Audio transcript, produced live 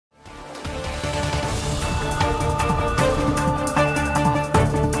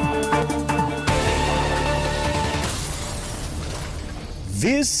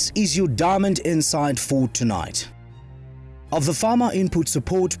This is your Diamond Insight for tonight. Of the Farmer Input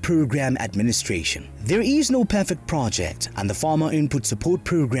Support Program Administration, there is no perfect project, and the Farmer Input Support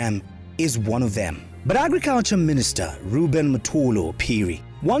Program is one of them. But Agriculture Minister Reuben Mtholo Phiri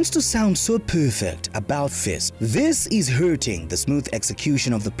wants to sound so perfect about FISP. This is hurting the smooth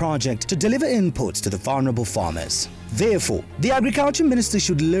execution of the project to deliver inputs to the vulnerable farmers. Therefore, the Agriculture Minister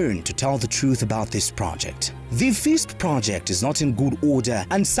should learn to tell the truth about this project. The FISP project is not in good order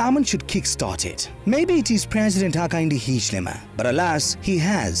and someone should kickstart it. Maybe it is President Hakainde Hichilema, but alas, he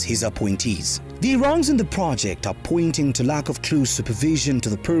has his appointees. The wrongs in the project are pointing to lack of close supervision to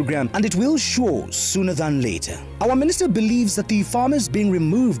the program, and it will show sooner than later. Our minister believes that the farmers being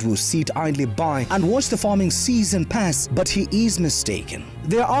removed will sit idly by and watch the farming season pass, but he is mistaken.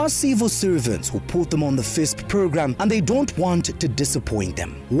 There are civil servants who put them on the FISP program and they don't want to disappoint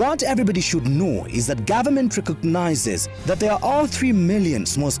them. What everybody should know is that government recognizes that there are 3 million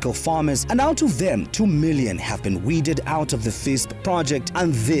small-scale farmers, and out of them 2 million have been weeded out of the FISP project,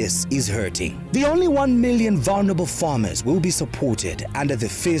 and this is hurting. The only 1 million vulnerable farmers will be supported under the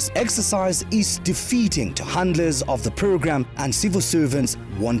FISP exercise is defeating to handlers of the program, and civil servants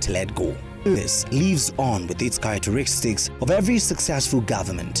won't let go. This lives on with its characteristics of every successful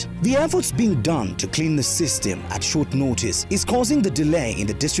government. The efforts being done to clean the system at short notice is causing the delay in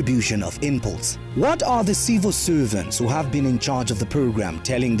the distribution of inputs. What are the civil servants who have been in charge of the program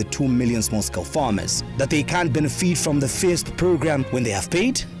telling the 2 million small-scale farmers that they can't benefit from the FISP program when they have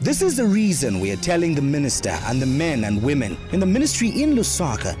paid? This is the reason we are telling the minister and the men and women in the ministry in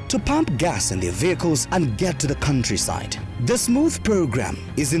Lusaka to pump gas in their vehicles and get to the countryside. The smooth program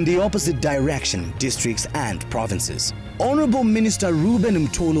is in the opposite direction, districts and provinces. Honorable Minister Reuben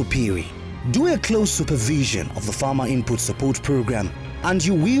Mtholo Phiri, do a close supervision of the Farmer Input Support Program and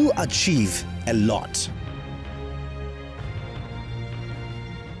you will achieve a lot.